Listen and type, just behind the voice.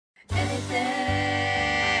Anything.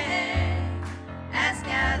 Ask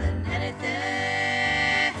Alan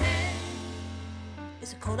anything.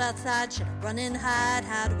 Is it cold outside? Should I run and hide?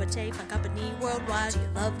 How do I take my company worldwide? Do you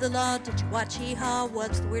love the law? Did you watch Hee-Haw?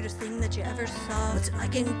 What's the weirdest thing that you ever saw? What's it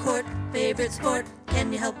like in court? Favorite sport?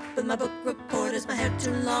 Can you help with my book report? Is my hair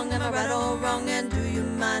too long? Am I right or wrong? And do you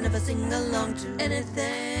mind if I sing along to anything?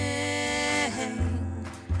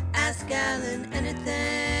 Ask Alan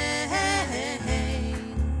anything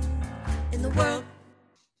in the world.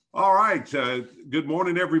 All right. Good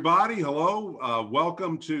morning, everybody. Hello.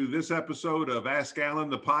 Welcome to this episode of Ask Alan,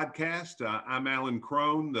 the podcast. I'm Alan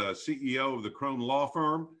Crone, the CEO of the Crone Law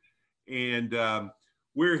Firm. And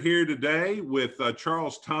we're here today with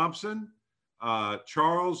Charles Thompson.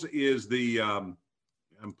 Charles is the, I'm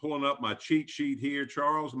pulling up my cheat sheet here,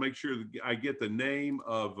 Charles, make sure that I get the name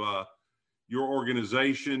of your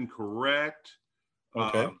organization correct.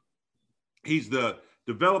 Okay. He's the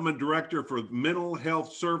Development Director for Mental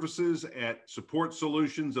Health Services at Support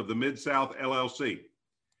Solutions of the Mid-South LLC.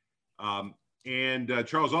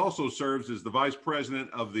 Charles also serves as the Vice President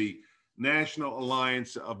of the National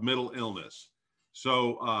Alliance of Mental Illness.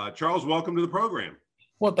 So, Charles, welcome to the program.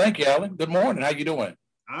 Well, thank you, Alan. Good morning. How you doing?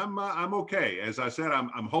 I'm okay. As I said,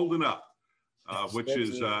 I'm holding up, which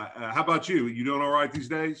is, how about you? You doing all right these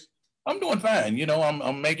days? I'm doing fine. You know,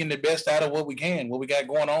 I'm making the best out of what we can, what we got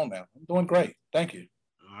going on now. I'm doing great. Thank you.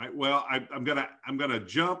 All right. Well, I'm gonna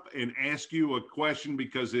jump and ask you a question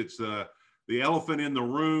because it's the elephant in the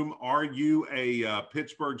room. Are you a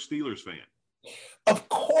Pittsburgh Steelers fan? Of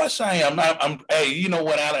course I am. Hey, you know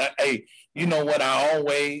what? I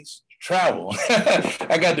always travel.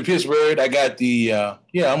 I got the Pittsburgh. I got the. I'm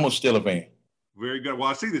a Steelers fan. Very good. Well,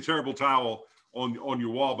 I see the terrible towel on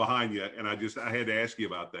your wall behind you, and I had to ask you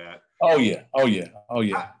about that. Oh yeah.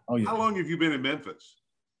 How long have you been in Memphis?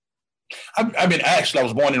 I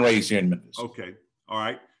was born and raised here in Memphis. Okay. All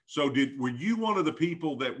right. So were you one of the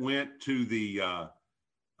people that went to the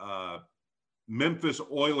Memphis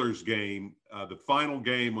Oilers game, the final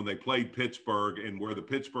game when they played Pittsburgh, and where the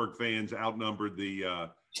Pittsburgh fans outnumbered the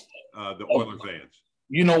Oilers fans?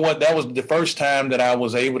 You know what? That was the first time that I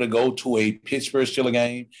was able to go to a Pittsburgh Steelers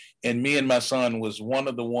game, and me and my son was one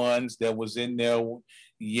of the ones that was in there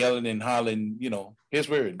yelling and hollering, you know,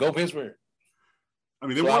 Pittsburgh, go Pittsburgh. I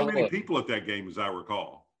mean, there weren't many people at that game, as I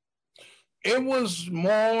recall. It was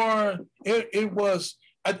more, it was,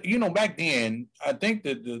 you know, back then, I think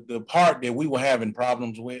that the part that we were having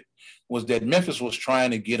problems with was that Memphis was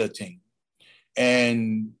trying to get a team.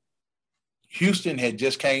 And Houston had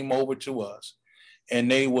just came over to us, and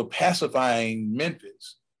they were pacifying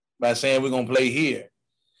Memphis by saying, we're going to play here.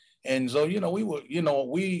 And so, you know,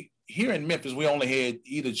 we here in Memphis, we only had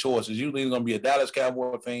either choices. Usually going to be a Dallas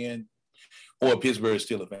Cowboy fan or a Pittsburgh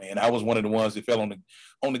Steelers fan. I was one of the ones that fell on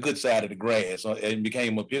the good side of the grass and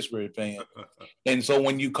became a Pittsburgh fan. And so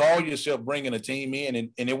when you call yourself bringing a team in,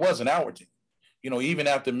 and it wasn't our team, you know, even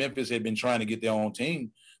after Memphis had been trying to get their own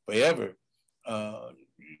team forever,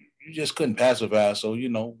 you just couldn't pacify. So, you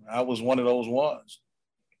know, I was one of those ones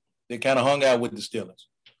that kind of hung out with the Steelers.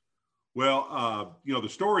 Well, you know, the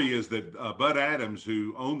story is that Bud Adams,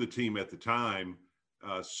 who owned the team at the time,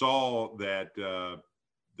 saw that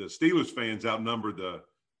the Steelers fans outnumbered the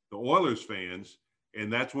Oilers fans,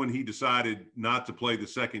 and that's when he decided not to play the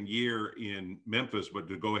second year in Memphis, but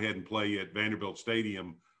to go ahead and play at Vanderbilt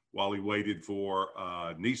Stadium while he waited for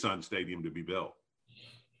Nissan Stadium to be built.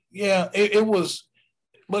 Yeah, it was.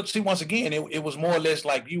 But see, once again, it was more or less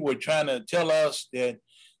like you were trying to tell us that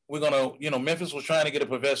we're going to, you know, Memphis was trying to get a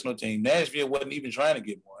professional team. Nashville wasn't even trying to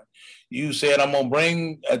get one. You said, I'm going to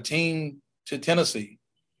bring a team to Tennessee.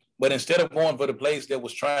 But instead of going for the place that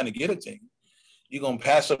was trying to get a team, you're going to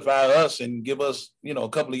pacify us and give us, you know, a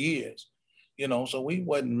couple of years. You know, so we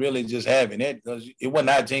wasn't really just having it because it wasn't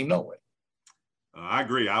our team no way. I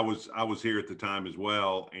agree. I was here at the time as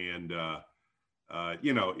well. And,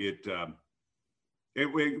 you know, it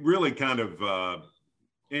really kind of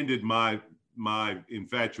ended my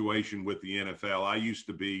infatuation with the NFL. I used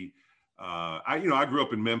to be, I grew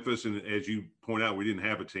up in Memphis, and as you point out, we didn't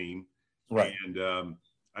have a team. Right. And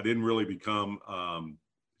I didn't really become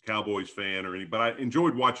Cowboys fan but I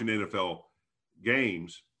enjoyed watching NFL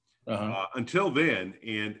games until then.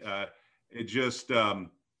 And it just,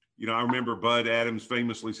 you know, I remember Bud Adams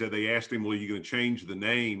famously said, they asked him, well, are you going to change the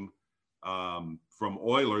name from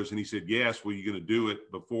Oilers? And he said, yes. Well, you're going to do it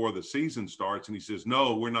before the season starts? And he says,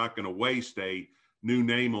 no, we're not going to waste a new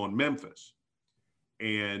name on Memphis.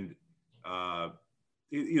 And,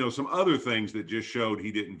 you know, some other things that just showed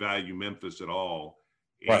he didn't value Memphis at all.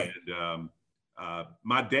 Right. And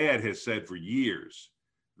my dad has said for years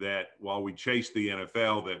that while we chase the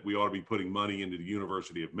NFL, that we ought to be putting money into the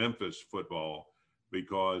University of Memphis football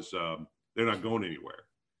because they're not going anywhere.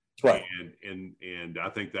 Right. And I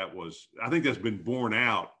think that's been borne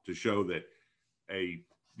out to show that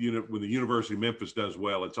when the University of Memphis does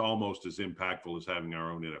well, it's almost as impactful as having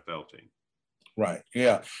our own NFL team. Right.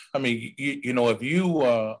 Yeah. I mean, if you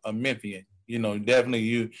are a Memphian,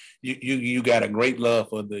 definitely you got a great love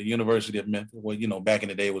for the University of Memphis. Well, back in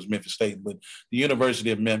the day it was Memphis State, but the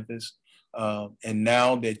University of Memphis. And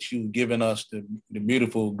now that you've given us the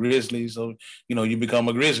beautiful Grizzlies, so you become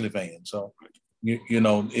a Grizzly fan. So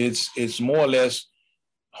it's more or less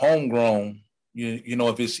homegrown.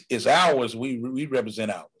 If it's ours, we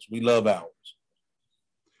represent ours. We love ours.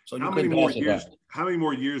 So how many more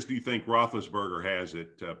years do you think Roethlisberger has at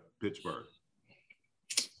Pittsburgh?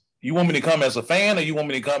 You want me to come as a fan, or you want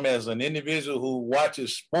me to come as an individual who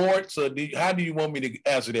watches sports, or how do you want me to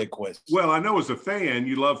answer that question? Well, I know as a fan,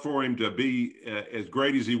 you'd love for him to be as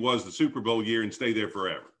great as he was the Super Bowl year and stay there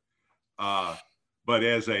forever. But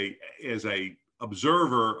as a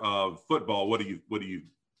observer of football, what do you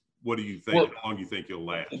think? Well, how long do you think he'll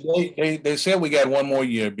last? They said we got one more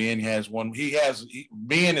year. Ben has one.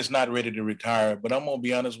 Ben is not ready to retire, but I'm gonna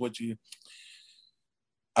be honest with you.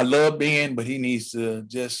 I love Ben, but he needs to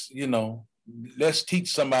just, let's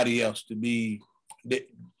teach somebody else to be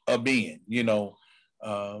a Ben.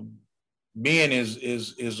 Ben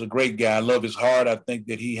is a great guy. I love his heart. I think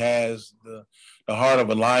that he has the heart of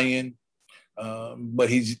a lion, but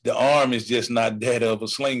the arm is just not that of a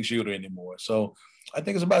sling shooter anymore. So I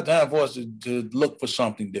think it's about time for us to look for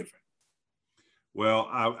something different. Well,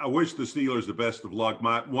 I wish the Steelers the best of luck.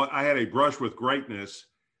 I had a brush with greatness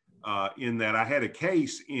in that I had a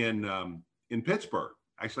case in Pittsburgh.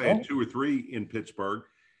 Actually, I had 2 or 3 in Pittsburgh,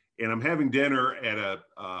 and I'm having dinner at a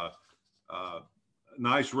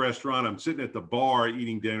nice restaurant. I'm sitting at the bar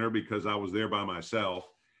eating dinner because I was there by myself,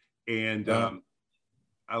 and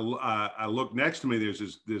I look next to me.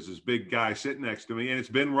 There's this big guy sitting next to me, and it's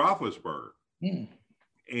Ben Roethlisberger.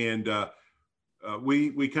 And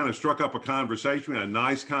we kind of struck up a conversation, a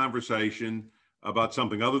nice conversation about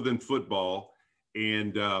something other than football.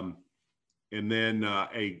 And then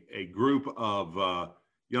a group of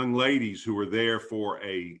young ladies who were there for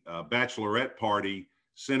a bachelorette party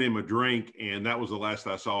sent him a drink, and that was the last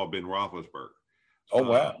I saw of Ben Roethlisberger. Oh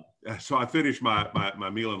wow! So I finished my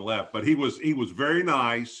meal and left. But he was very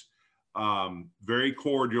nice, very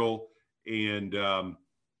cordial, and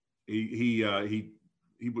he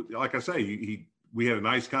like I say, we had a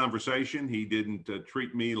nice conversation. He didn't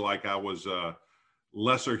treat me like I was a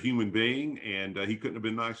lesser human being, and he couldn't have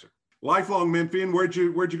been nicer. Lifelong Memphian. Where'd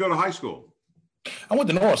you go to high school? I went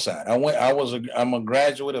to Northside. I'm a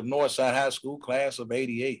graduate of Northside High School, class of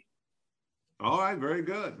 '88. All right, very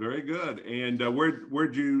good, very good. And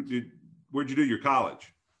where'd you do your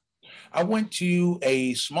college? I went to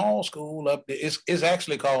a small school up there. It's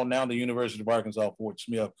actually called now the University of Arkansas Fort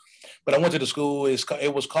Smith, but I went to the school.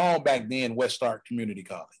 It was called back then West Stark Community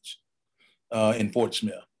College in Fort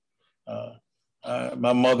Smith.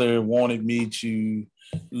 My mother wanted me to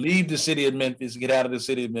leave the city of Memphis, get out of the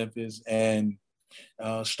city of Memphis, and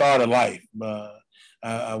start a life.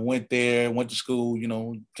 I went there, went to school,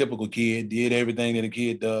 typical kid, did everything that a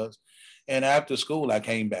kid does. And after school, I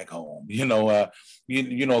came back home.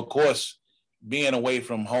 Of course, being away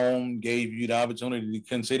from home gave you the opportunity to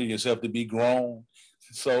consider yourself to be grown.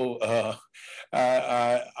 So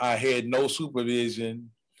I had no supervision.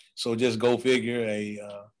 So just go figure, a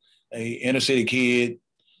inner city kid,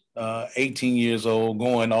 18 years old,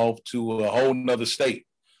 going off to a whole nother state,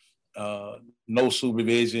 no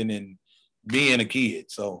supervision and being a kid.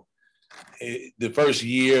 So the first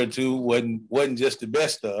year or two wasn't just the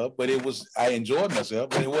best of, but I enjoyed myself,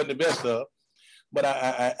 but it wasn't the best of. But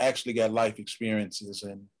I actually got life experiences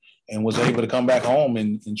and was able to come back home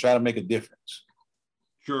and try to make a difference.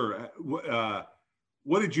 Sure.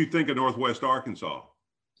 What did you think of Northwest Arkansas?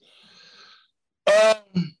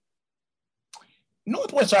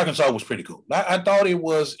 Northwest Arkansas was pretty cool. I thought it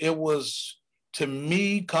was, to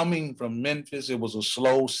me, coming from Memphis, it was a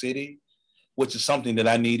slow city, which is something that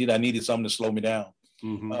I needed. I needed something to slow me down.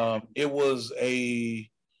 Mm-hmm. I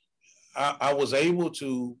was able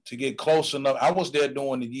to get close enough. I was there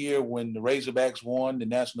during the year when the Razorbacks won the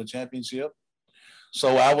national championship.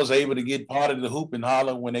 So I was able to get part of the hoop and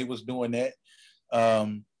holler when they was doing that.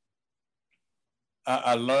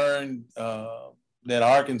 I learned that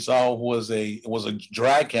Arkansas was a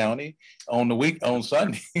dry county on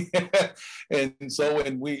Sunday. And so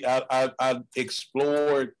I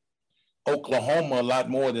explored Oklahoma a lot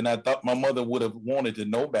more than I thought my mother would have wanted to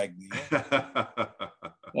know back then.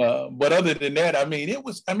 But other than that, it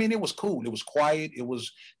was cool. It was quiet. It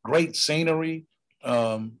was great scenery.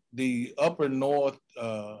 The upper north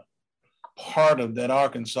part of that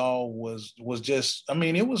Arkansas was just,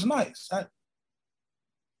 it was nice.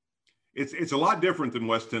 It's a lot different than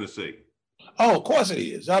West Tennessee. Oh, of course it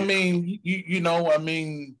is.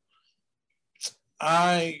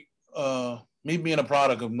 Me being a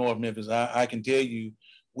product of North Memphis, I can tell you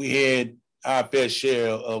we had our fair share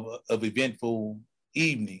of eventful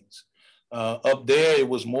evenings. Up there, it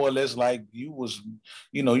was more or less like you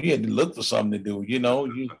had to look for something to do.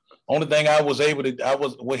 Only thing I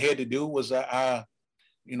had to do was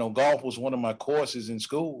golf was one of my courses in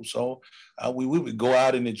school. So we would go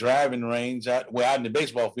out in the driving range, out in the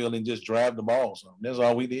baseball field and just drive the ball. So that's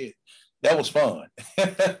all we did. That was fun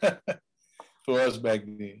for us back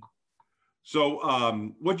then.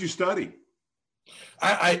 So what'd you study?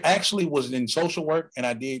 I actually was in social work, and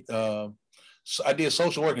I did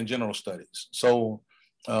social work and general studies. So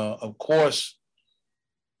of course,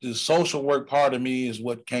 the social work part of me is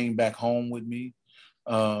what came back home with me.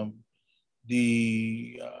 I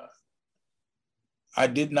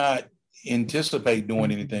did not anticipate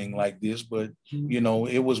doing anything like this, but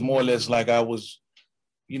it was more or less like I was,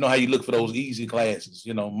 how you look for those easy classes.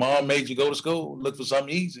 Mom made you go to school, look for something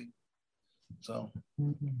easy. So.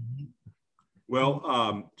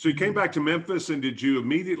 Well, so you came back to Memphis, and did you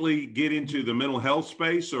immediately get into the mental health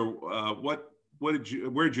space, or where'd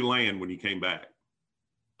you land when you came back?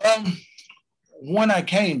 When I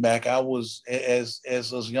came back, I was, as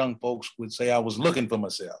those young folks would say, I was looking for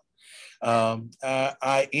myself.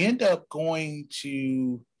 I ended up going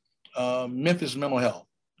to Memphis Mental Health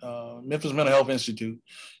Institute.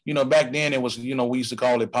 Back then it was, we used to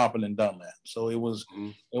call it Poplar and Dunlap. So it was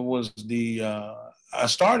I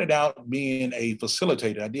started out being a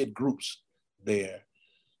facilitator. I did groups there.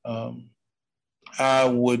 I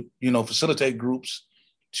would, facilitate groups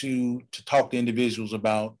to talk to individuals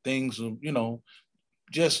about things,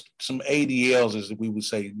 just some ADLs, as we would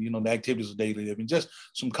say, the activities of daily living, just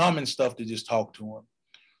some common stuff to just talk to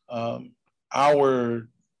them. Our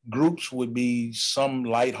groups would be some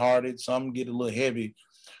lighthearted, some get a little heavy,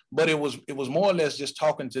 but it was more or less just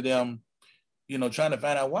talking to them, trying to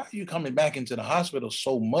find out, why are you coming back into the hospital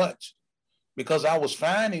so much? Because I was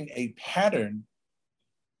finding a pattern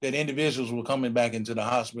that individuals were coming back into the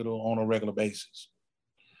hospital on a regular basis.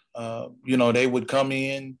 They would come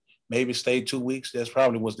in, maybe stay 2 weeks. That's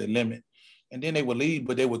probably was their limit. And then they would leave,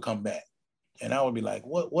 but they would come back. And I would be like,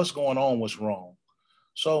 what's going on? What's wrong?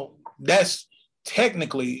 So that's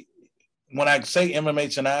technically, when I say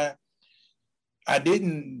MMH&I, I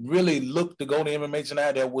didn't really look to go to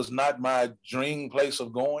MMH&I. That was not my dream place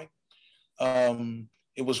of going.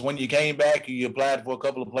 It was when you came back, you applied for a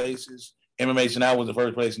couple of places. MMH&I was the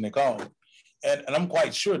first place they called. And I'm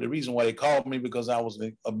quite sure the reason why they called me, because I was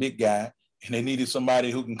a big guy and they needed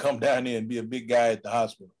somebody who can come down there and be a big guy at the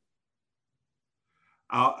hospital.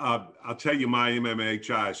 I'll tell you my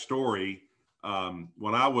MMHI story.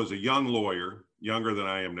 When I was a young lawyer, younger than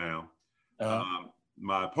I am now,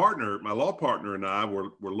 my law partner and I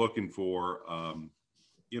were looking for,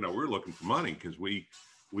 we were looking for money because we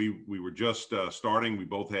were just starting. We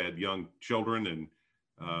both had young children,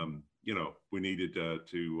 and we needed to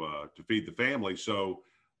feed the family. So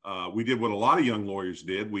we did what a lot of young lawyers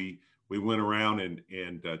did. We went around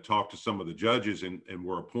and talked to some of the judges and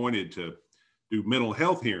were appointed to do mental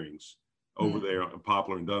health hearings over there on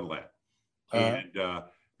Poplar and Dunlap. And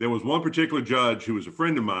there was one particular judge who was a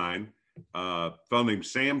friend of mine, a fellow named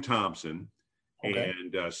Sam Thompson. Okay.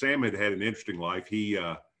 And Sam had an interesting life. He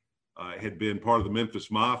had been part of the Memphis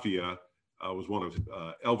Mafia, was one of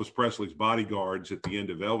Elvis Presley's bodyguards at the end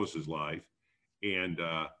of Elvis's life, and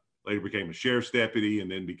later became a sheriff's deputy, and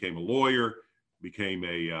then became a lawyer, became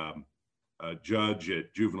a judge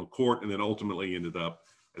at juvenile court, and then ultimately ended up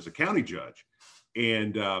as a county judge.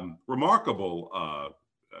 And remarkable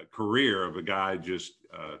career of a guy just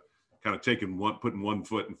kind of putting one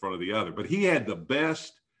foot in front of the other. But he had the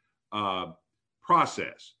best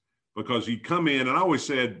process, because he'd come in, and I always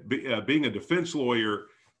said being a defense lawyer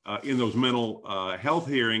in those mental health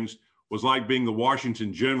hearings was like being the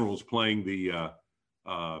Washington Generals playing the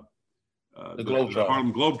Harlem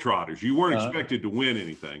Globetrotters. You weren't expected to win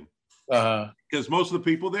anything, because most of the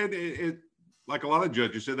people there, like a lot of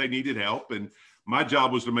judges said, they needed help, and my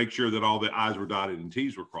job was to make sure that all the I's were dotted and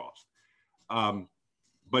T's were crossed.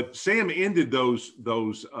 But Sam ended those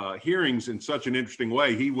hearings in such an interesting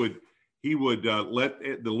way. He would let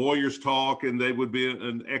the lawyers talk, and they would be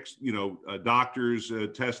doctors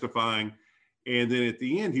testifying, And then at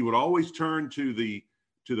the end, he would always turn to the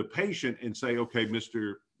patient and say, okay,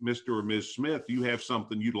 Mr. or Ms. Smith, you have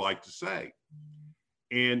something you'd like to say.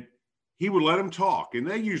 And he would let them talk. And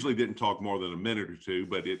they usually didn't talk more than a minute or two,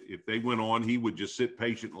 but if they went on, he would just sit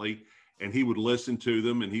patiently and he would listen to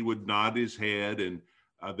them and he would nod his head, and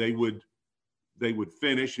they would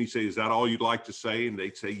finish and he'd say, is that all you'd like to say? And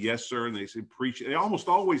they'd say, yes, sir. And they said, appreciate. They almost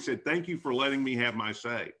always said, thank you for letting me have my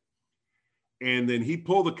say. And then he'd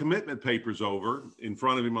pull the commitment papers over in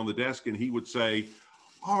front of him on the desk and he would say,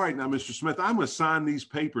 all right, now, Mr. Smith, I'm going to sign these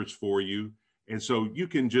papers for you. And so you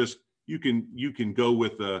can go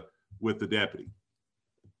with the deputy.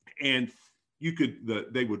 And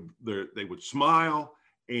they would smile,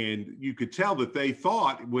 and you could tell that they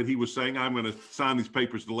thought what he was saying, I'm going to sign these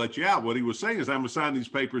papers to let you out. What he was saying is, I'm going to sign these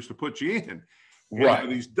papers to put you in. Right.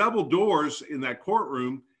 And these double doors in that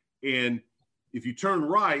courtroom. And if you turn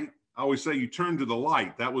right, I always say you turn to the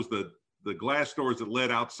light. That was the glass doors that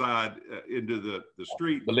led outside into the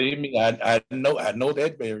street. Believe me, I know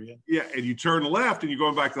that barrier. Yeah, and you turn left and you're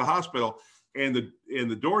going back to the hospital, and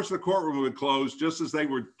the doors of the courtroom would close just as they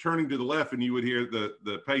were turning to the left, and you would hear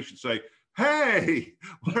the patient say, hey,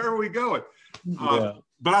 where are we going? Yeah.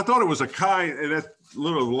 But I thought it was a kind, and that's a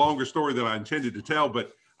little longer story than I intended to tell,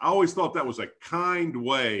 but I always thought that was a kind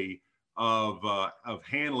way of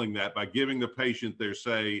handling that, by giving the patient their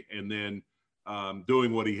say and then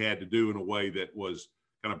doing what he had to do in a way that was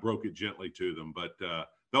kind of broke it gently to them. But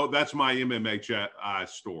that's my MMHI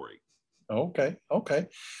story. Okay.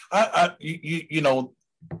 You know,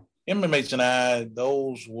 MMHI,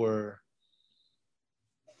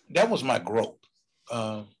 that was my growth.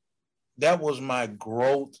 That was my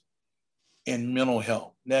growth in mental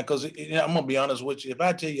health. Now, because I'm going to be honest with you. If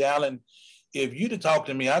I tell you, Alan, if you'd have talked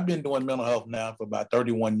to me, I've been doing mental health now for about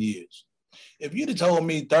 31 years. If you'd have told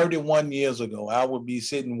me 31 years ago, I would be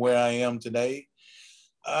sitting where I am today,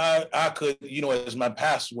 I could, you know, as my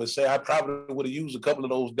pastor would say, I probably would have used a couple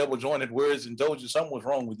of those double-jointed words and told you something was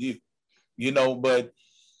wrong with you, you know. But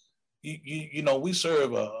you know, we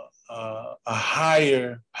serve a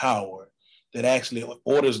higher power that actually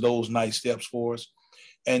orders those nice steps for us,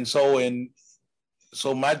 and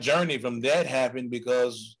so my journey from that happened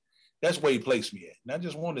because that's where he placed me at. And I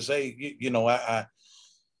just wanted to say, you know, I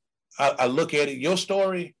look at it. Your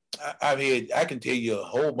story, I can tell you a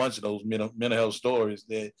whole bunch of those mental health stories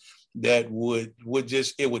that would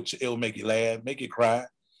make you laugh, make you cry,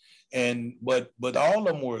 but all of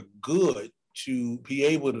them were good to be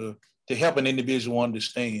able to help an individual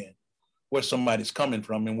understand where somebody's coming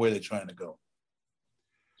from and where they're trying to go.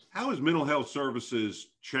 How has mental health services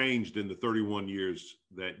changed in the 31 years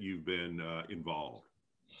that you've been involved?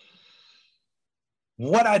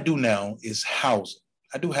 What I do now is housing.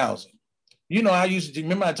 I do housing. You know, I used to,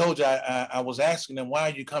 remember I told you I was asking them, why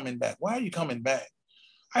are you coming back? Why are you coming back?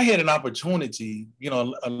 I had an opportunity, you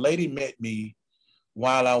know, a lady met me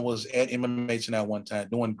while I was at MMHI one time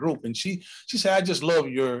doing group. And she said, I just love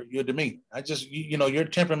your demeanor. You know, your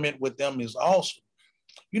temperament with them is awesome.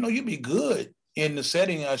 You know, you'd be good in the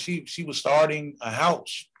setting. She was starting a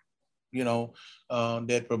house, you know,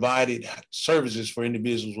 that provided services for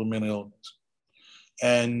individuals with mental illness.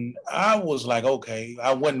 And I was like, okay,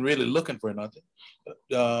 I wasn't really looking for nothing.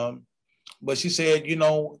 But she said, you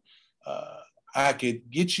know, I could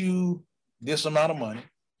get you this amount of money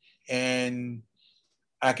and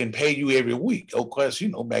I can pay you every week. Of course, you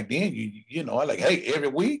know, back then, you know, I like, hey, every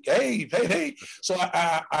week, hey. So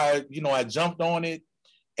I jumped on it.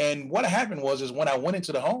 And what happened is when I went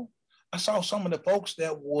into the home, I saw some of the folks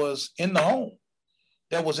that was in the home,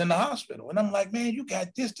 that was in the hospital. And I'm like, man, you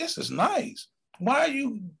got this. This is nice. Why are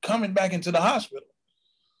you coming back into the hospital?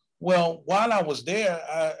 Well, while I was there,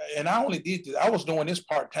 I was doing this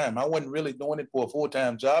part-time. I wasn't really doing it for a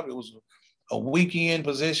full-time job. It was a weekend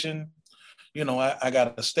position. You know, I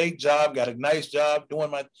got a state job, got a nice job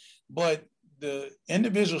but the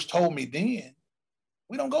individuals told me then,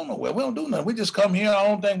 we don't go nowhere. We don't do nothing. We just come here. Our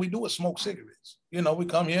own thing we do is smoke cigarettes. You know, we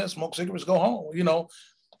come here, smoke cigarettes, go home, you know.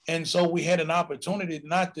 And so we had an opportunity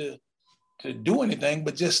not to do anything,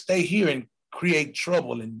 but just stay here and create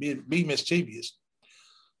trouble and be mischievous.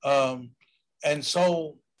 And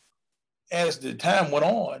so as the time went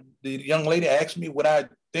on, the young lady asked me, would I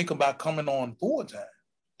think about coming on full time?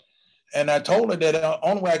 And I told her that the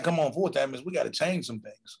only way I come on full time is we got to change some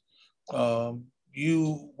things.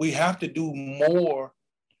 We have to do more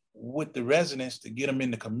with the residents to get them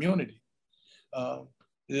in the community.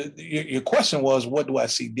 Your question was, what do I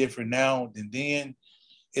see different now than then?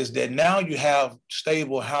 Is that now you have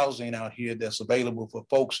stable housing out here that's available for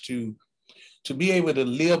folks to be able to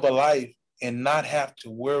live a life and not have to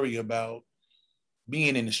worry about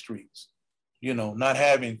being in the streets. not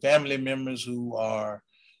having family members who are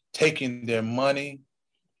taking their money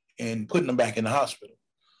and putting them back in the hospital.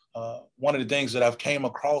 One of the things that I've came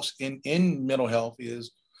across in mental health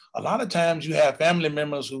is a lot of times you have family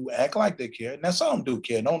members who act like they care. Now, some do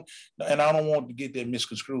care, and I don't want to get that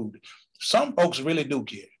misconstrued. Some folks really do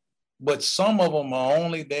care, but some of them are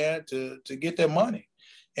only there to get their money.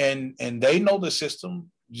 And they know the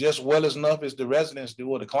system just well as enough as the residents do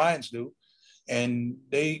or the clients do. And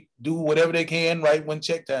they do whatever they can right when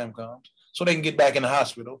check time comes so they can get back in the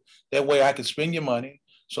hospital. That way I can spend your money.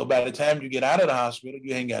 So by the time you get out of the hospital,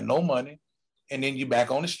 you ain't got no money. And then you're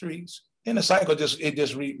back on the streets. Then the cycle just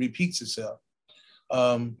repeats itself.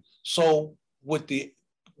 So with the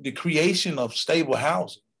creation of stable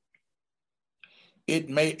housing,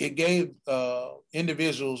 it gave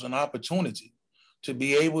individuals an opportunity to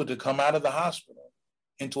be able to come out of the hospital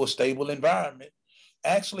into a stable environment,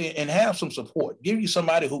 actually, and have some support. Give you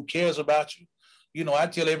somebody who cares about you. I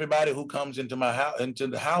tell everybody who comes into my house, into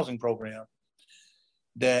the housing program,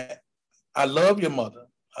 that I love your mother,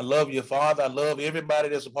 I love your father, I love everybody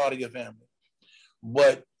that's a part of your family.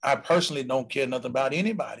 But I personally don't care nothing about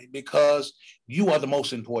anybody because you are the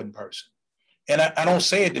most important person. And I don't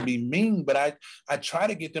say it to be mean, but I try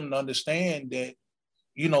to get them to understand that,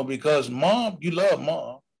 because mom, you love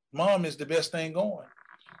mom. Mom is the best thing going.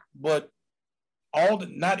 But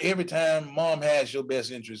not every time mom has your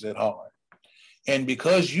best interest at heart. And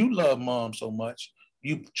because you love mom so much,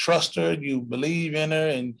 you trust her, you believe in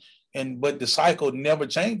her, but the cycle never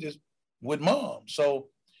changes with mom. So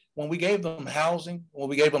when we gave them housing, when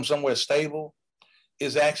we gave them somewhere stable,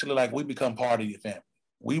 it's actually like we become part of your family.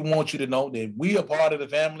 We want you to know that we are part of the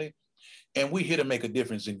family and we're here to make a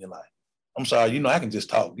difference in your life. I'm sorry, I can just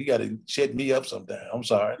talk. You got to shut me up sometime. I'm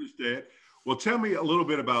sorry. Well, tell me a little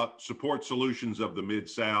bit about Support Solutions of the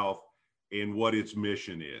Mid-South and what its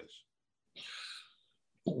mission is.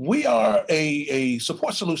 We are a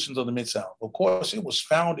Support Solutions of the Mid-South. Of course, it was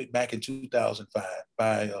founded back in 2005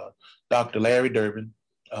 by Dr. Larry Durbin,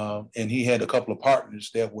 and he had a couple of partners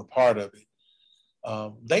that were part of it.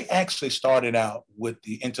 They actually started out with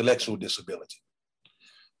the intellectual disability.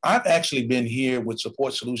 I've actually been here with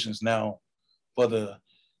Support Solutions now for the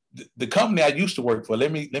company I used to work for.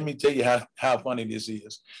 Let me tell you how funny this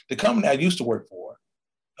is. The company I used to work for,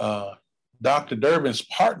 Dr. Durbin's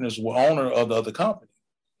partners were owner of the other company.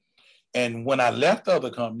 And when I left the other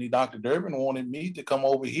company, Dr. Durbin wanted me to come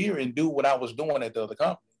over here and do what I was doing at the other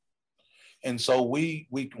company. And so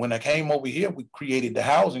when I came over here, we created the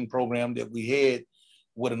housing program that we had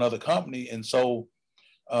with another company. And so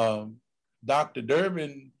Dr.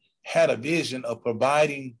 Durbin had a vision of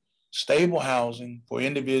providing stable housing for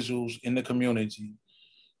individuals in the community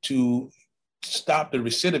to stop the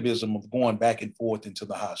recidivism of going back and forth into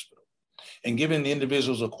the hospital and giving the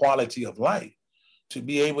individuals a quality of life to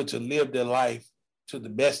be able to live their life to the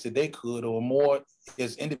best that they could or more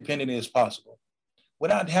as independent as possible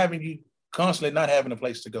without having you constantly not having a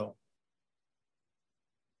place to go.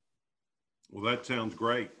 Well, that sounds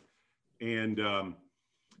great. And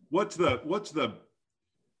what's the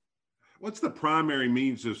primary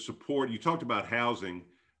means of support? You talked about housing.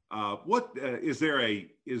 Is there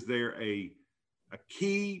a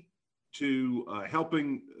key to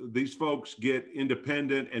helping these folks get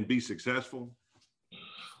independent and be successful?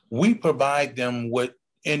 We provide them with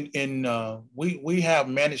we have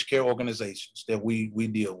managed care organizations that we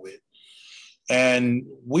deal with, and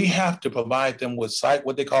we have to provide them with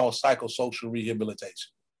what they call psychosocial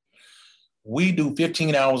rehabilitation. We do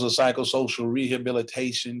 15 hours of psychosocial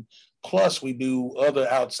rehabilitation, plus we do other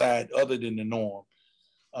than the norm.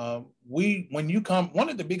 When you come, one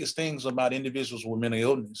of the biggest things about individuals with mental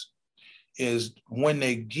illness is when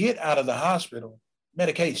they get out of the hospital,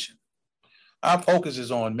 medication. Our focus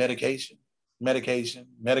is on medication, medication,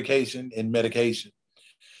 medication, and medication.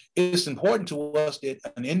 It's important to us that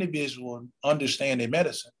an individual understand their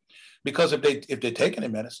medicine, because if they're taking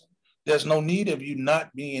their medicine, there's no need of you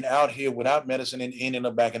not being out here without medicine and ending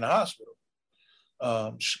up back in the hospital.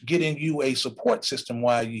 Getting you a support system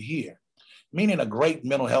while you're here, meaning a great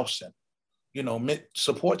mental health center.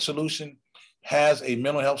 Support Solution has a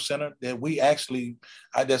mental health center that we actually,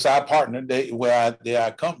 that's our partner, they're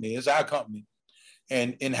our company, it's our company.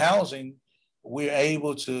 And in housing, we're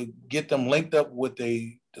able to get them linked up with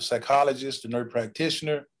the psychologist, the nurse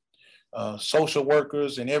practitioner, social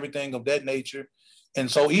workers, and everything of that nature. And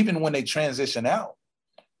so even when they transition out,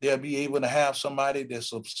 they'll be able to have somebody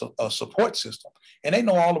that's a support system. And they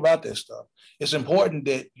know all about that stuff. It's important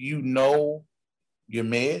that you know your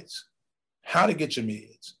meds, how to get your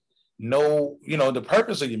meds, know the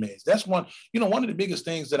purpose of your meds. That's one of the biggest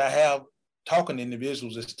things that I have talking to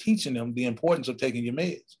individuals is teaching them the importance of taking your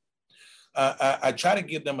meds. I try to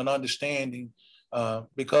give them an understanding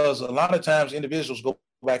because a lot of times individuals go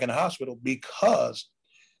back in the hospital because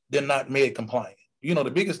they're not med compliant. You know,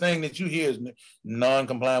 the biggest thing that you hear is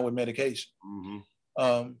non-compliant with medication.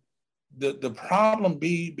 Mm-hmm. The problem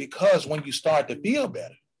be because when you start to feel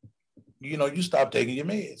better, you know, you stop taking your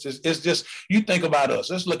meds. It's just, you think about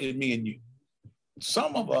us. Let's look at me and you.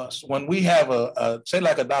 Some of us, when we have say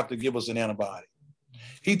like a doctor give us an antibiotic,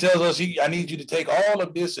 he tells us, I need you to take all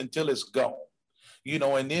of this until it's gone. You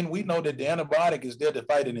know, and then we know that the antibiotic is there to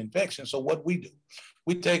fight an infection. So what we do,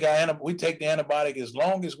 we take the antibiotic as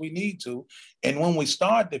long as we need to. And when we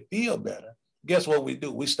start to feel better, guess what we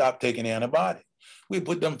do? We stop taking the antibiotic. We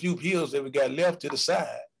put them few pills that we got left to the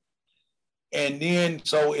side. And then,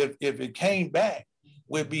 so if it came back,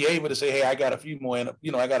 we'd be able to say, hey, I got a few more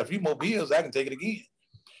pills, I can take it again.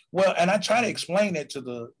 Well, and I try to explain it to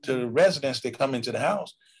the residents that come into the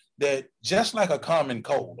house, that just like a common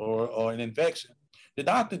cold or an infection, the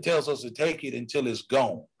doctor tells us to take it until it's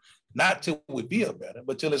gone, not till we feel better,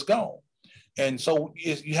 but till it's gone. And so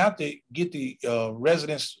you have to get the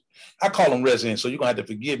residents, I call them residents, so you're gonna have to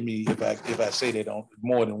forgive me if I say that on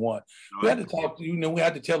more than one. We have to talk to, we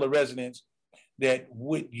have to tell the residents that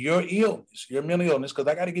with your illness, your mental illness,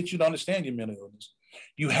 because I got to get you to understand your mental illness,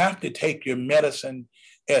 you have to take your medicine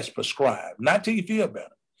as prescribed, not till you feel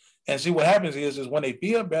better. And see, what happens is when they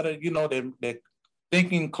feel better, you know, their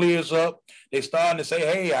thinking clears up. They starting to say,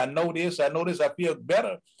 hey, I know this, I feel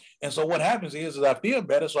better. And so what happens is I feel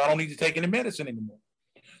better, so I don't need to take any medicine anymore.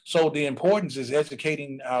 So the importance is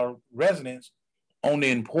educating our residents on the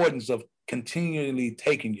importance of continually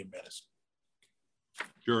taking your medicine.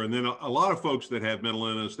 Sure, and then a lot of folks that have mental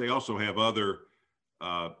illness, they also have other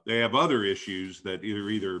issues that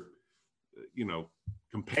either you know,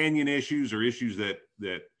 companion issues or issues that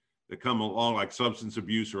come along, like substance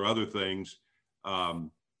abuse or other things.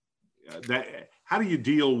 That how do you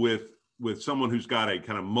deal with someone who's got a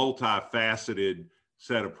kind of multifaceted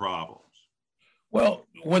set of problems? Well,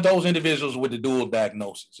 with those individuals with the dual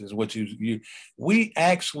diagnosis is what we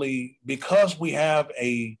actually, because we have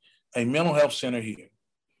a mental health center here,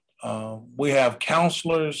 we have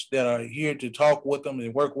counselors that are here to talk with them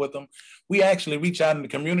and work with them. We actually reach out in the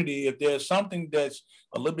community. If there's something that's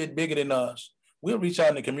a little bit bigger than us, we'll reach out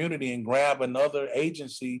in the community and grab another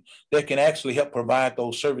agency that can actually help provide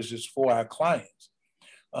those services for our clients.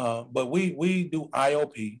 But we do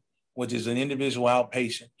IOP, which is an individual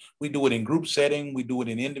outpatient. We do it in group setting. We do it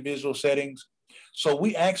in individual settings. So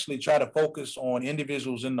we actually try to focus on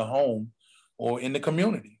individuals in the home or in the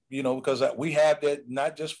community, you know, because we have that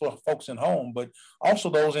not just for folks in home, but also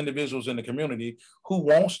those individuals in the community who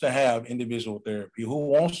wants to have individual therapy, who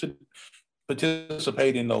wants to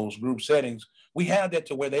participate in those group settings. We have that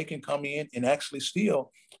to where they can come in and actually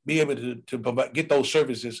still be able to provide, get those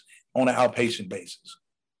services on an outpatient basis.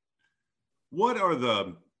 What are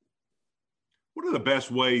the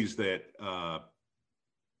best ways that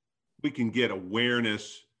we can get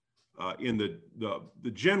awareness in the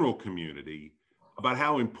general community about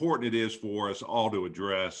how important it is for us all to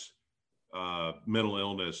address mental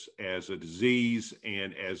illness as a disease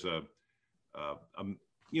and as an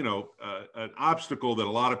obstacle that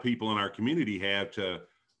a lot of people in our community have to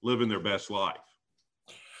living their best life?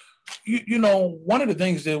 You know, one of the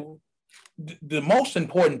things that the most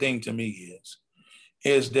important thing to me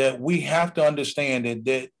is that we have to understand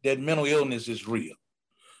that mental illness is real.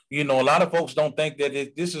 You know, a lot of folks don't think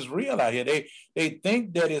that this is real out here. They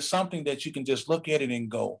think that it's something that you can just look at it and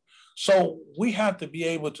go. So we have to be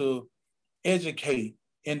able to educate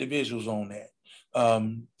individuals on that.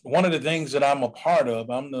 One of the things that I'm a part of,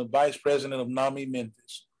 I'm the vice president of NAMI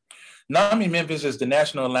Memphis. NAMI Memphis is the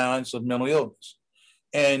National Alliance of Mental Illness.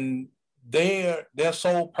 And their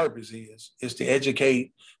sole purpose is to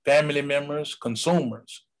educate family members,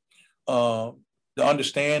 consumers, to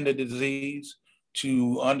understand the disease,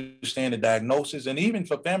 to understand the diagnosis. And even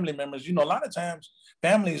for family members, you know, a lot of times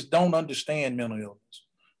families don't understand mental illness.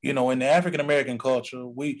 You know, in the African-American culture,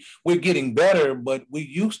 we're getting better, but we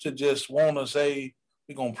used to just want to say,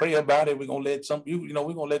 we're going to pray about it. We're going to let we're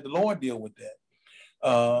going to let the Lord deal with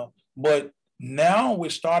that. But now we're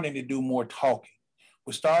starting to do more talking.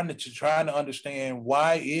 We're starting to try to understand,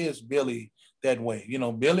 why is Billy that way? You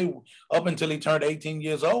know, Billy, up until he turned 18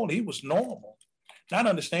 years old, he was normal. Not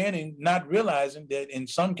understanding, not realizing that in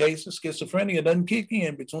some cases, schizophrenia doesn't kick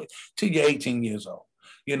in till you're 18 years old.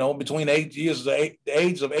 You know, between the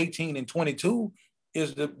age of 18 and 22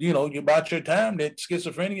 is about your time that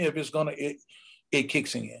schizophrenia, if it's gonna, it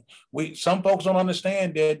kicks in. Some folks don't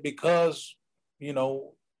understand that because, you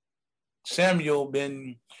know, Samuel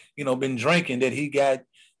been, been drinking, that he got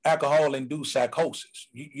alcohol-induced psychosis.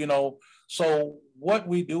 So what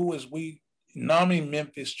we do is NAMI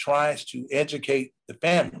Memphis tries to educate the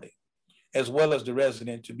family as well as the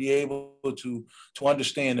resident to be able to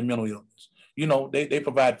understand the mental illness. They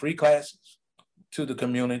provide free classes to the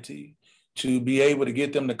community to be able to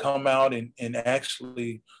get them to come out and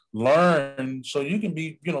actually learn, so you can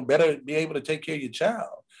be, better be able to take care of your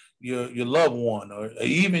child, your loved one, or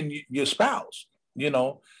even your spouse. We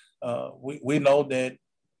know that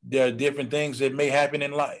there are different things that may happen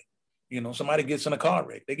in life. Somebody gets in a car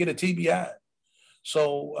wreck, they get a TBI.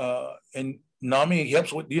 So, and NAMI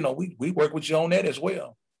helps with, we work with you on that as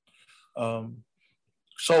well.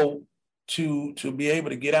 So to be able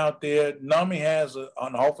to get out there, NAMI has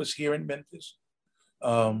an office here in Memphis.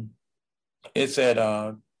 It's at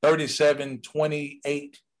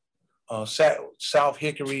 3728 South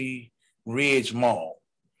Hickory Ridge Mall.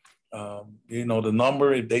 The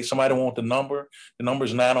number, if somebody want the number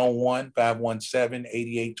is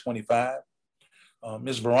 901-517-8825.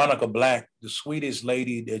 Miss Veronica Black, the sweetest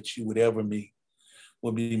lady that you would ever meet,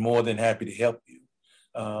 will be more than happy to help you.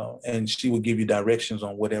 And she will give you directions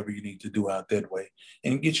on whatever you need to do out that way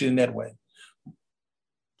and get you in that way.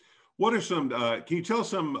 What are some, can you tell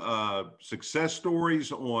some success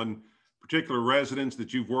stories on particular residents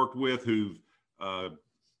that you've worked with who've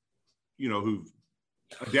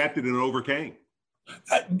adapted and overcame?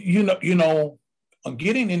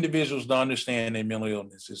 Getting individuals to understand their mental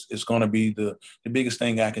illness is going to be the biggest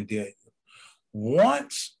thing I can tell you.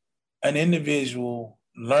 Once an individual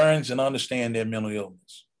learns and understands their mental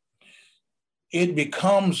illness, it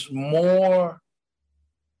becomes more,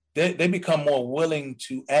 they become more willing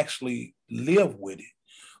to actually live with it,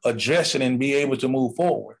 address it, and be able to move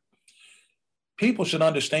forward. People should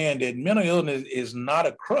understand that mental illness is not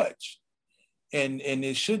a crutch. And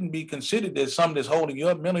it shouldn't be considered as something that's holding you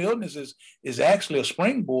up. Mental illness is actually a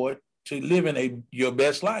springboard to living your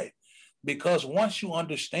best life. Because once you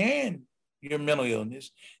understand your mental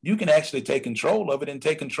illness, you can actually take control of it and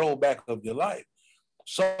take control back of your life.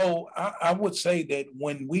 So I would say that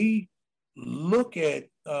when we look at,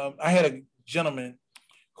 I had a gentleman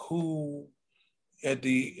who at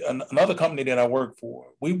another company that I worked for,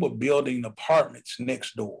 we were building apartments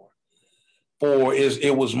next door.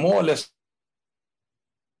 It was more or less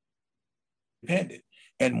independent.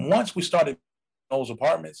 And once we started those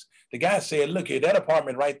apartments, the guy said, look here, that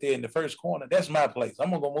apartment right there in the first corner, that's my place.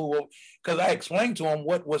 I'm gonna go move over. Because I explained to him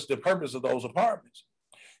what was the purpose of those apartments.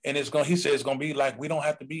 And he said it's gonna be like, we don't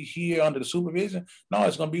have to be here under the supervision. No,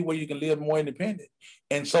 it's gonna be where you can live more independent.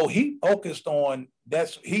 And so he focused on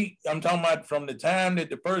I'm talking about from the time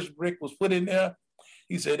that the first brick was put in there,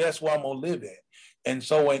 he said, that's where I'm gonna live at. And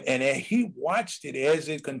so, and he watched it as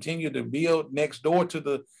it continued to build next door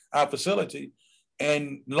to our facility.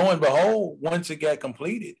 And lo and behold, once it got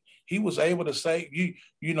completed, he was able to say, we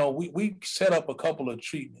set up a couple of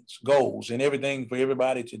treatments, goals, and everything for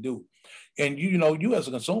everybody to do. And you as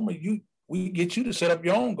a consumer, we get you to set up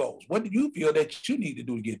your own goals. What do you feel that you need to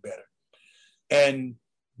do to get better?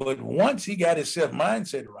 But once he got his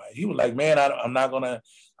self-mindset right, he was like, man, I'm gonna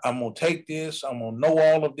take this, I'm gonna know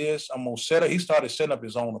all of this, I'm gonna he started setting up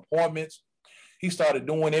his own appointments. He started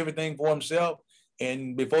doing everything for himself.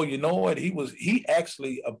 And before you know it, he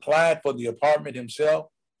actually applied for the apartment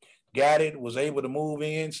himself, got it, was able to move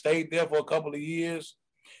in, stayed there for a couple of years.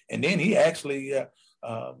 And then he actually,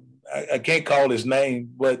 I can't call his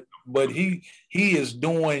name, but he is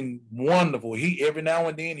doing wonderful. Every now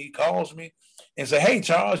and then he calls me and say, hey,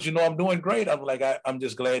 Charles, I'm doing great. I'm like, I'm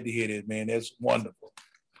just glad to hear that, man. That's wonderful.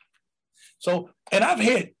 So, and I've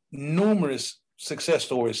had numerous success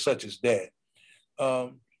stories such as that.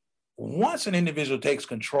 Once an individual takes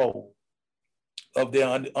control of their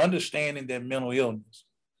understanding their mental illness,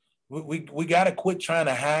 we got to quit trying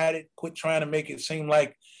to hide it, quit trying to make it seem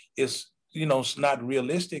like it's not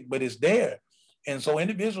realistic, but it's there. And so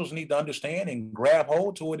individuals need to understand and grab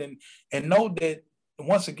hold to it and know that,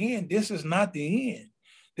 once again, this is not the end.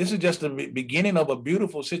 This is just the beginning of a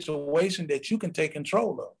beautiful situation that you can take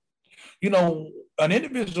control of. An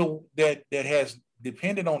individual that has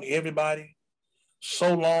depended on everybody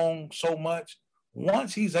so long, so much,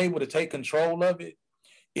 once he's able to take control of it,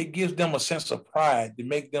 it gives them a sense of pride to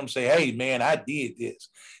make them say, hey, man, I did this.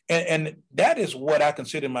 And that is what I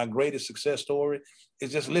consider my greatest success story,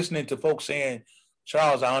 is just listening to folks saying,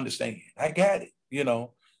 Charles, I understand. I got it,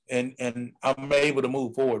 and I'm able to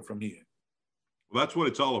move forward from here. Well, that's what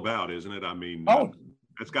it's all about, isn't it? I mean,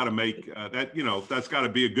 that's got to make that's got to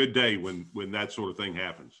be a good day when that sort of thing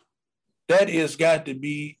happens. That has got to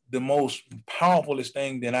be the most powerfulest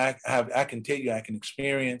thing that I can tell you I can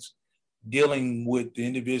experience dealing with the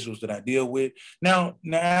individuals that I deal with. Now,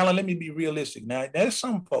 Alan, let me be realistic. Now, there's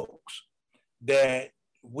some folks that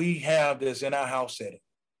we have that's in our house setting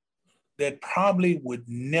that probably would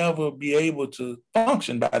never be able to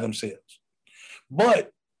function by themselves.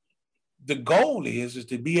 But the goal is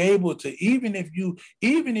to be able to, even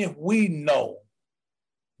if we know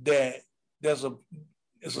that there's a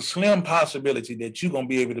slim possibility that you're going to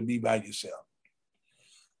be able to be by yourself,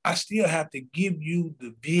 I still have to give you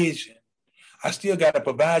the vision. I still got to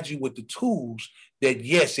provide you with the tools that,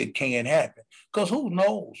 yes, it can happen. Because who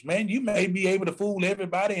knows, man, you may be able to fool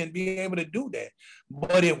everybody and be able to do that.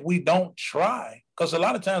 But if we don't try, because a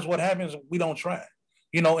lot of times what happens, we don't try,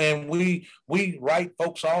 and we write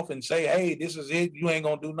folks off and say, hey, this is it. You ain't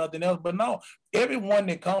going to do nothing else. But no, everyone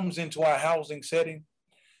that comes into our housing setting,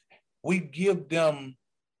 we give them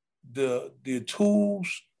the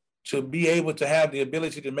tools to be able to have the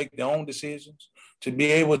ability to make their own decisions, to be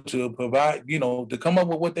able to provide, to come up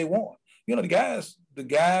with what they want. The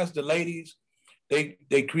guys, the ladies,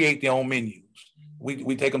 they create their own menus.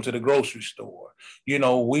 We take them to the grocery store.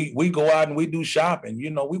 We go out and we do shopping.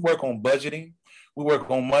 We work on budgeting. We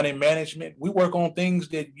work on money management. We work on things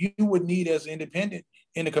that you would need as an independent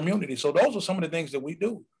in the community. So those are some of the things that we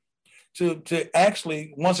do to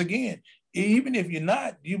actually, once again, even if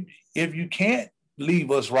if you can't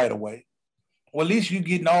leave us right away, well, at least you're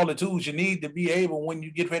getting all the tools you need to be able, when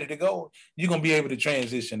you get ready to go, you're going to be able to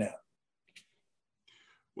transition out.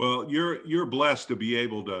 Well, you're blessed to be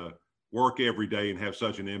able to work every day and have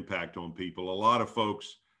such an impact on people. A lot of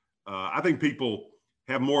folks, I think people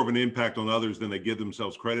have more of an impact on others than they give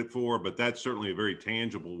themselves credit for, but that's certainly a very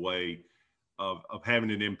tangible way of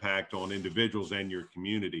having an impact on individuals and your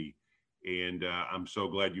community. And I'm so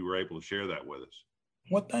glad you were able to share that with us.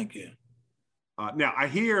 Well, thank you. Now, I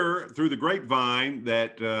hear through the grapevine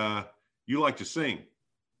that you like to sing.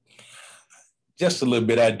 Just a little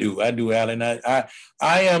bit. I do, Alan. I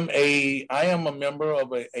am a member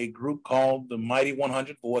of a group called the Mighty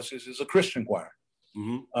 100 Voices. It's a Christian choir.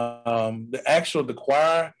 Mm-hmm. The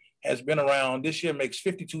choir has been around. This year makes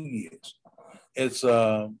 52 years. It's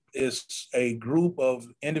a group of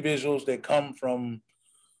individuals that come from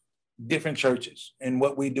different churches, and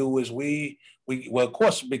what we do is we of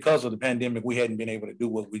course, because of the pandemic, we hadn't been able to do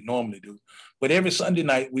what we normally do. But every Sunday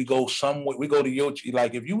night we go somewhere. We go to your,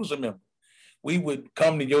 like if you was a member, we would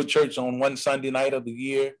come to your church on one Sunday night of the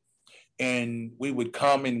year, and we would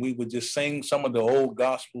come and we would just sing some of the old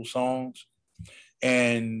gospel songs,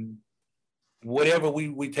 and whatever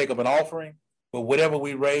we take up an offering, but whatever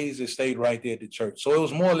we raise, it stayed right there at the church. So it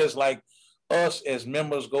was more or less like us as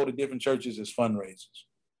members go to different churches as fundraisers.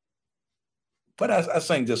 But I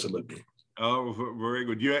sang just a little bit. Oh, very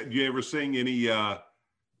good. Do you ever sing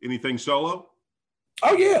anything solo?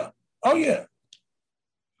 Oh yeah. You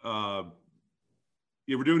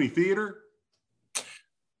ever do any theater?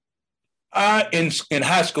 In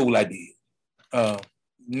high school I did.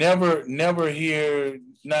 Never here,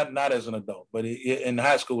 not as an adult, but in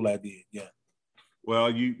high school I did. Yeah. Well,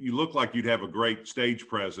 you look like you'd have a great stage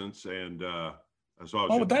presence, and so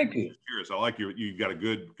I was thank you. Curious. I like you've got a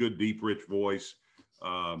good, deep, rich voice.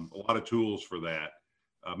 A lot of tools for that.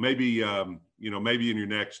 Maybe in your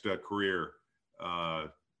next career,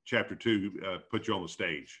 chapter 2, put you on the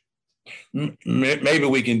stage. Maybe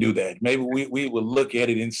we can do that. Maybe we will look at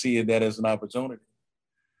it and see that as an opportunity.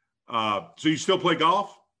 So you still play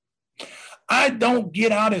golf? I don't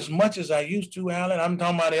get out as much as I used to, Alan. I'm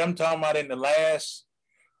talking about in the last.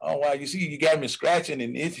 Oh wow! You see, you got me scratching,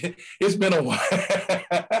 and it's been a while.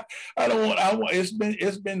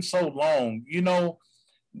 It's been so long.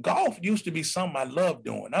 Golf used to be something I loved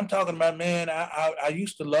doing. I'm talking about, man, I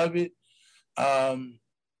used to love it. And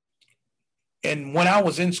when I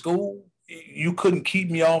was in school, you couldn't keep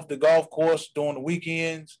me off the golf course during the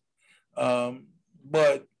weekends.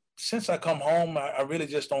 But since I come home, I really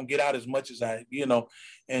just don't get out as much as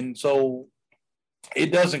and so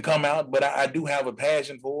it doesn't come out, but I do have a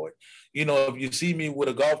passion for it. If you see me with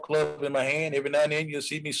a golf club in my hand, every now and then you'll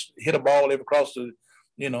see me hit a ball across the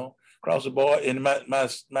board. And my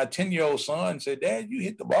 10-year-old son said, "Dad, you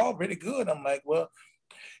hit the ball pretty good." I'm like, well,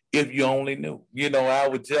 if you only knew, I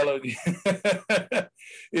would tell her,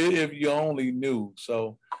 if you only knew.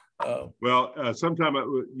 So, sometime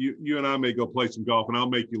you and I may go play some golf, and I'll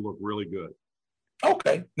make you look really good.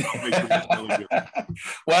 Okay. Really good.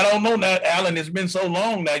 Well, I don't know now, Alan. It's been so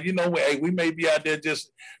long now. We may be out there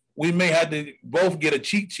we may have to both get a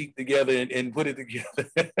cheat sheet together and put it together.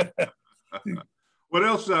 What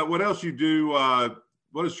else you do?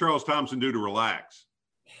 What does Charles Thompson do to relax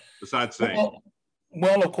besides singing?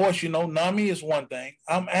 Well, of course, NAMI is one thing.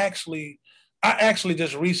 I'm actually I actually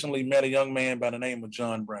just recently met a young man by the name of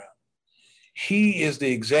John Brown. He is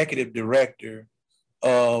the executive director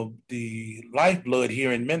of the Lifeblood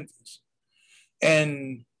here in Memphis.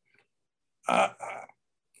 And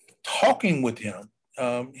talking with him,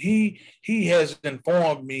 he has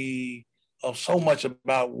informed me of so much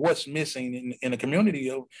about what's missing in the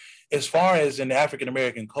community, as far as in the African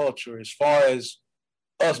American culture, as far as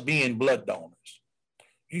us being blood donors.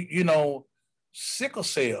 You know, sickle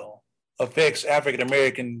cell affects African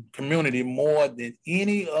American community more than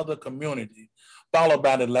any other community, followed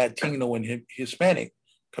by the Latino and Hispanic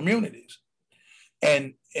communities.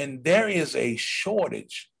 And there is a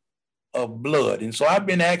shortage of blood. And so I've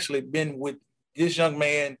been with this young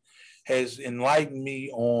man, has enlightened me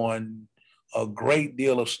on a great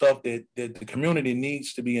deal of stuff that the community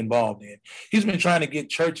needs to be involved in. He's been trying to get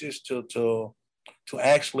churches to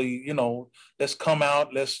actually, you know, let's come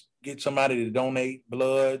out, let's get somebody to donate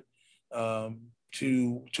blood,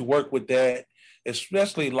 to work with that,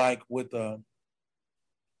 especially like with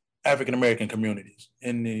African American communities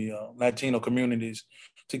in the Latino communities,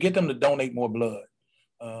 to get them to donate more blood.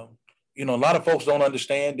 You know, a lot of folks don't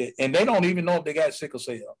understand it, and they don't even know if they got sickle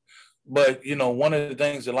cell. But, you know, one of the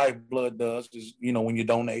things that Lifeblood does is, you know, when you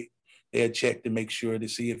donate, they'll check to make sure to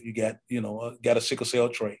see if you got, you know, got a sickle cell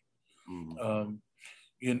trait. Mm-hmm.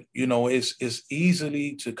 You know, it's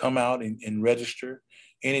easily to come out and register.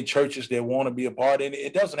 Any churches that want to be a part, and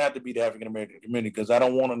it doesn't have to be the African American community, because I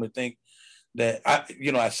don't want them to think that I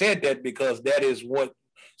said that because that is what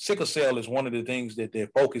sickle cell is, one of the things that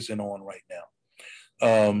they're focusing on right now.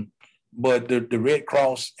 But the Red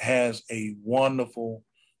Cross has a wonderful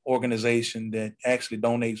organization that actually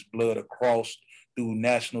donates blood across through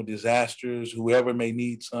national disasters, whoever may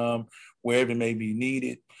need some, wherever it may be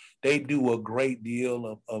needed. They do a great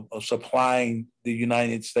deal of supplying the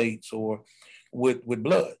United States or with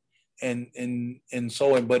blood. And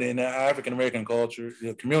so, but in the African American culture,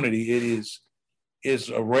 the community, it is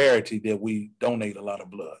a rarity that we donate a lot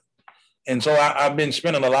of blood. And so I've been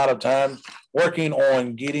spending a lot of time working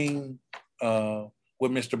on getting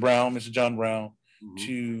with Mr. Brown, Mr. John Brown, mm-hmm.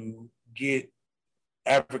 to get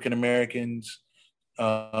African Americans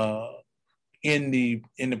in the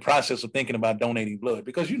process of thinking about donating blood,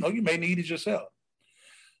 because, you know, you may need it yourself.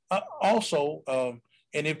 Also,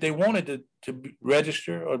 and if they wanted to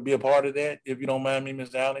register or be a part of that, if you don't mind me,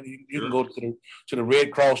 Mr. Allen, you sure. can go to the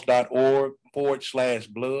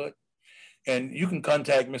redcross.org/blood. And you can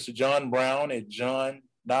contact Mr. John Brown at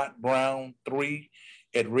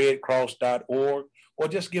john.brown3@redcross.org, or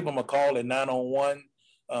just give him a call at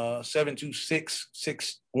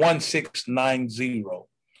 901-726-1690.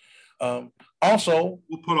 Also,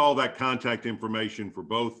 we'll put all that contact information for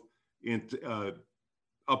both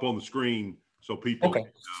up on the screen so people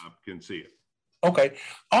can see it. Okay.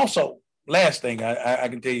 Also, last thing I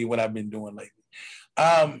can tell you what I've been doing lately.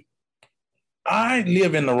 I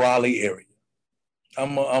live in the Raleigh area. I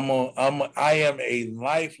am a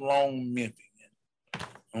lifelong Memphian.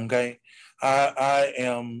 Okay.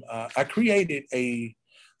 I created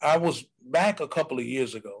I was back a couple of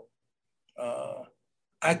years ago.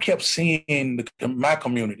 I kept seeing my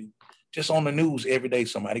community just on the news every day.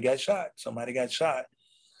 Somebody got shot.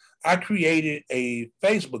 I created a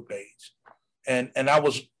Facebook page, and I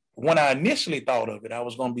was, when I initially thought of it, I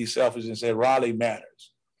was going to be selfish and say Raleigh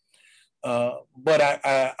Matters. But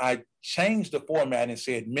I changed the format and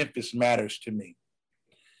said Memphis Matters to me.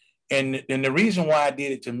 And the reason why I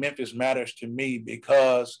did it to Memphis Matters to me,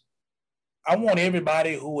 because I want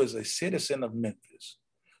everybody who is a citizen of Memphis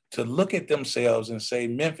to look at themselves and say,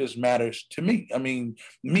 Memphis matters to me. I mean,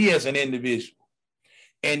 me as an individual.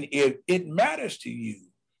 And if it matters to you,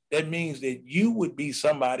 that means that you would be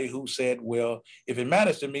somebody who said, well, if it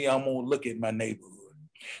matters to me, I'm going to look at my neighborhood.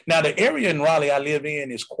 Now, the area in Raleigh I live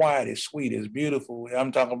in is quiet, it's sweet, it's beautiful.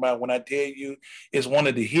 I'm talking about, when I tell you, it's one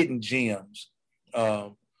of the hidden gems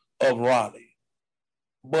of Raleigh.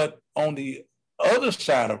 But on the other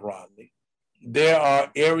side of Raleigh, there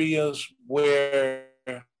are areas where,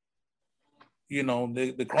 you know,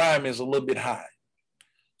 the crime is a little bit high.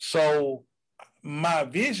 So my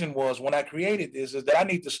vision was, when I created this, is that I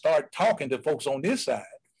need to start talking to folks on this side,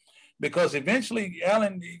 because eventually,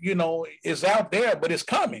 Alan, you know, is out there, but it's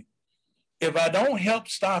coming. If I don't help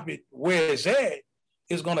stop it where it's at,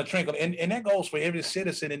 it's going to trickle. And that goes for every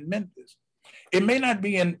citizen in Memphis. It may not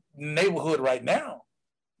be in the neighborhood right now,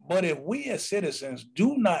 but if we as citizens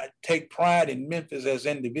do not take pride in Memphis as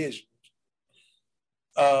individuals,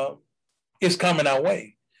 it's coming our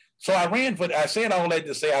way. So I said all that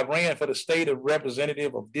to say I ran for the state of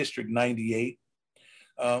representative of District 98.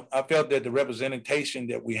 I felt that the representation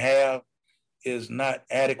that we have is not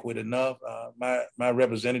adequate enough. My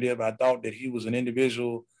representative, I thought that he was an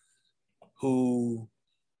individual who,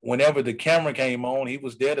 whenever the camera came on, he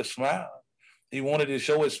was there to smile. He wanted to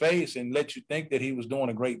show his face and let you think that he was doing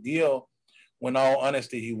a great deal, when in all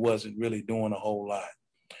honesty, he wasn't really doing a whole lot.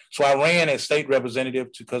 So I ran as state representative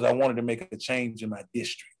because I wanted to make a change in my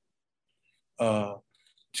district, to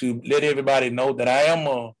let everybody know that I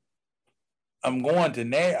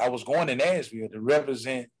was going to Nashville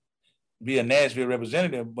to be a Nashville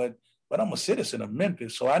representative, but I'm a citizen of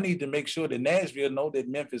Memphis, so I need to make sure that Nashville know that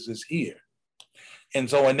Memphis is here. And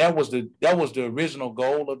that was the original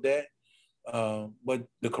goal of that. But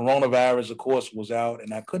the coronavirus, of course, was out,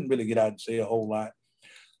 and I couldn't really get out and say a whole lot.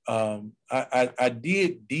 I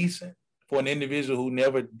did decent for an individual who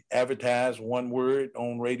never advertised one word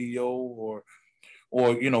on radio or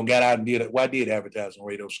got out and did it. Well, I did advertise on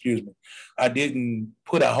radio, excuse me. I didn't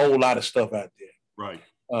put a whole lot of stuff out there. Right.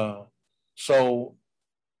 So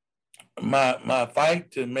my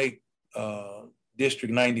fight to make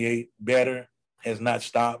District 98 better has not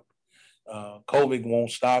stopped. COVID won't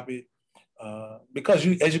stop it. Because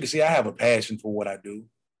as you can see, I have a passion for what I do.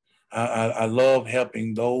 I love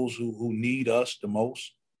helping those who need us the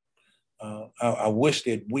most. I wish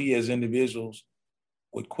that we as individuals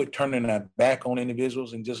would quit turning our back on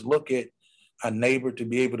individuals and just look at our neighbor to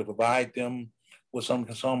be able to provide them with some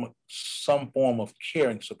form of care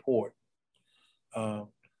and support. I'm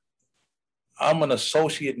an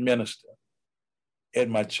associate minister at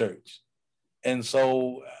my church. And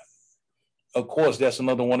so, of course, that's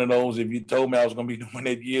another one of those, if you told me I was going to be doing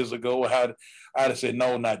that years ago, I'd have said,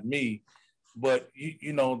 no, not me. But,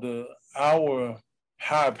 our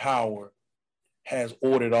higher power has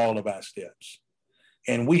ordered all of our steps.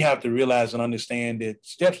 And we have to realize and understand that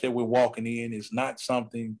steps that we're walking in is not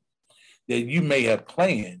something that you may have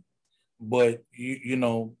planned, but,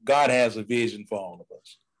 God has a vision for all of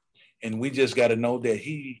us. And we just got to know that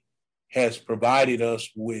he has provided us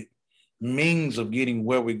with means of getting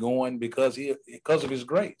where we're going because of his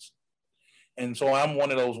grace. And so I'm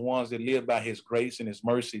one of those ones that live by his grace and his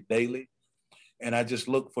mercy daily. And I just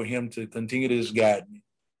look for him to continue to just guide me.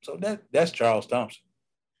 So that's Charles Thompson.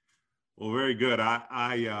 Well, very good.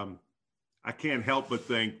 I can't help but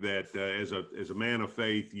think that as a man of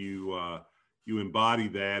faith, you embody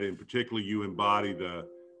that, and particularly you embody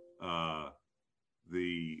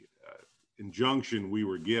the injunction we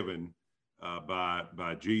were given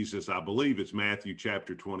by Jesus. I believe it's Matthew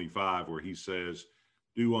chapter 25, where he says,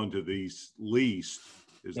 "Do unto these least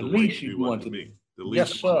is the least you do unto me." The least,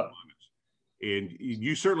 yes, sir. And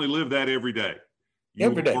you certainly live that every day. You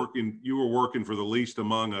were working for the least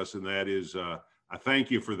among us, and that is, I thank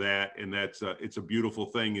you for that. And that's it's a beautiful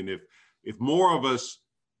thing. And if more of us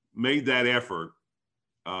made that effort,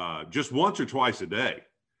 just once or twice a day,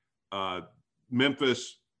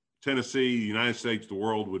 Memphis, Tennessee, the United States, the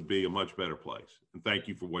world would be a much better place. And thank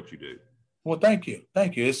you for what you do. Well, thank you.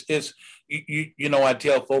 It's I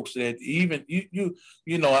tell folks that even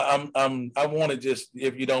I want to just,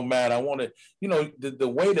 if you don't mind, I want to, the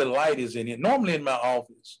way the light is in here. Normally in my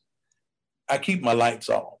office, I keep my lights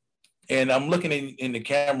off, and I'm looking in the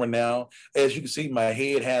camera now. As you can see, my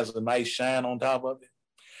head has a nice shine on top of it.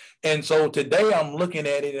 And so today I'm looking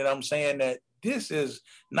at it and I'm saying that this is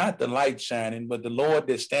not the light shining, but the Lord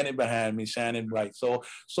that's standing behind me shining bright. So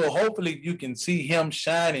hopefully you can see him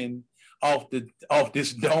shining off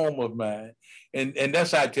this dome of mine. And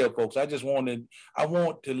that's how I tell folks. I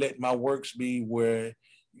want to let my works be where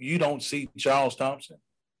you don't see Charles Thompson,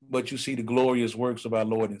 but you see the glorious works of our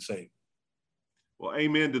Lord and Savior. Well,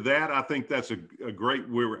 amen to that. I think that's a great,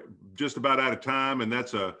 we're just about out of time, and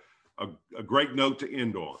that's a great note to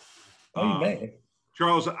end on. Amen.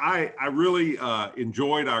 Charles, I really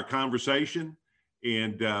enjoyed our conversation,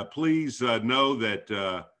 and please know that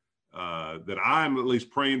that I'm at least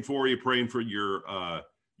praying for you, praying for your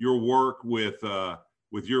work with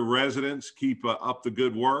your residents. Keep up the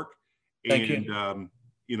good work. Thank you.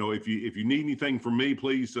 If you need anything from me,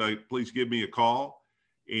 please give me a call.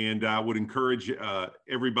 And I would encourage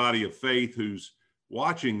everybody of faith who's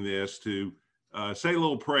watching this to say a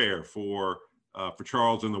little prayer for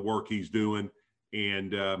Charles and the work he's doing,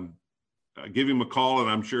 and give him a call. And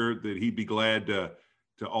I'm sure that he'd be glad to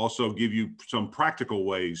also give you some practical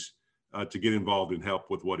ways to get involved and help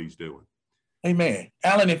with what he's doing. Amen.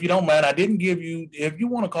 Alan, if you don't mind, I didn't give you, if you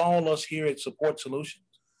want to call us here at Support Solutions.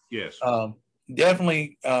 Yes.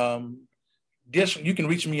 Definitely. You can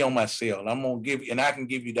reach me on my cell. I'm going to give you, and I can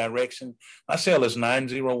give you direction. My cell is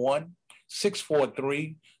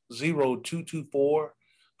 901-643-0224.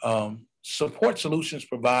 Support Solutions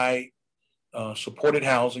provide supported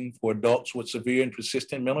housing for adults with severe and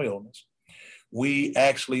persistent mental illness. We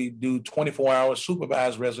actually do 24-hour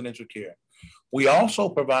supervised residential care. We also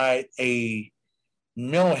provide a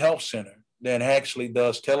mental health center that actually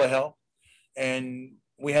does telehealth, and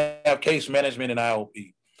we have case management and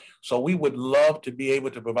IOP. So we would love to be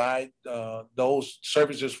able to provide those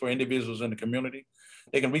services for individuals in the community.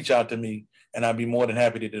 They can reach out to me, and I'd be more than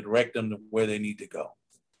happy to direct them to where they need to go.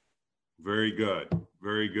 Very good.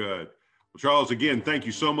 Very good. Well, Charles, again, thank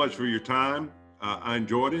you so much for your time. I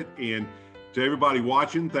enjoyed it. And to everybody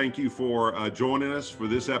watching, thank you for joining us for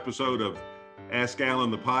this episode of Ask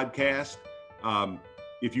Alan the podcast.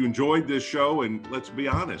 If you enjoyed this show, and let's be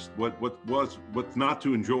honest, what's not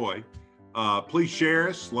to enjoy, please share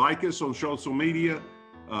us, like us on social media,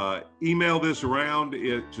 email this around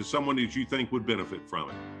to someone that you think would benefit from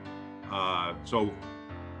it. So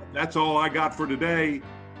that's all I got for today.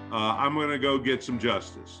 I'm going to go get some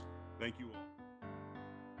justice. Thank you.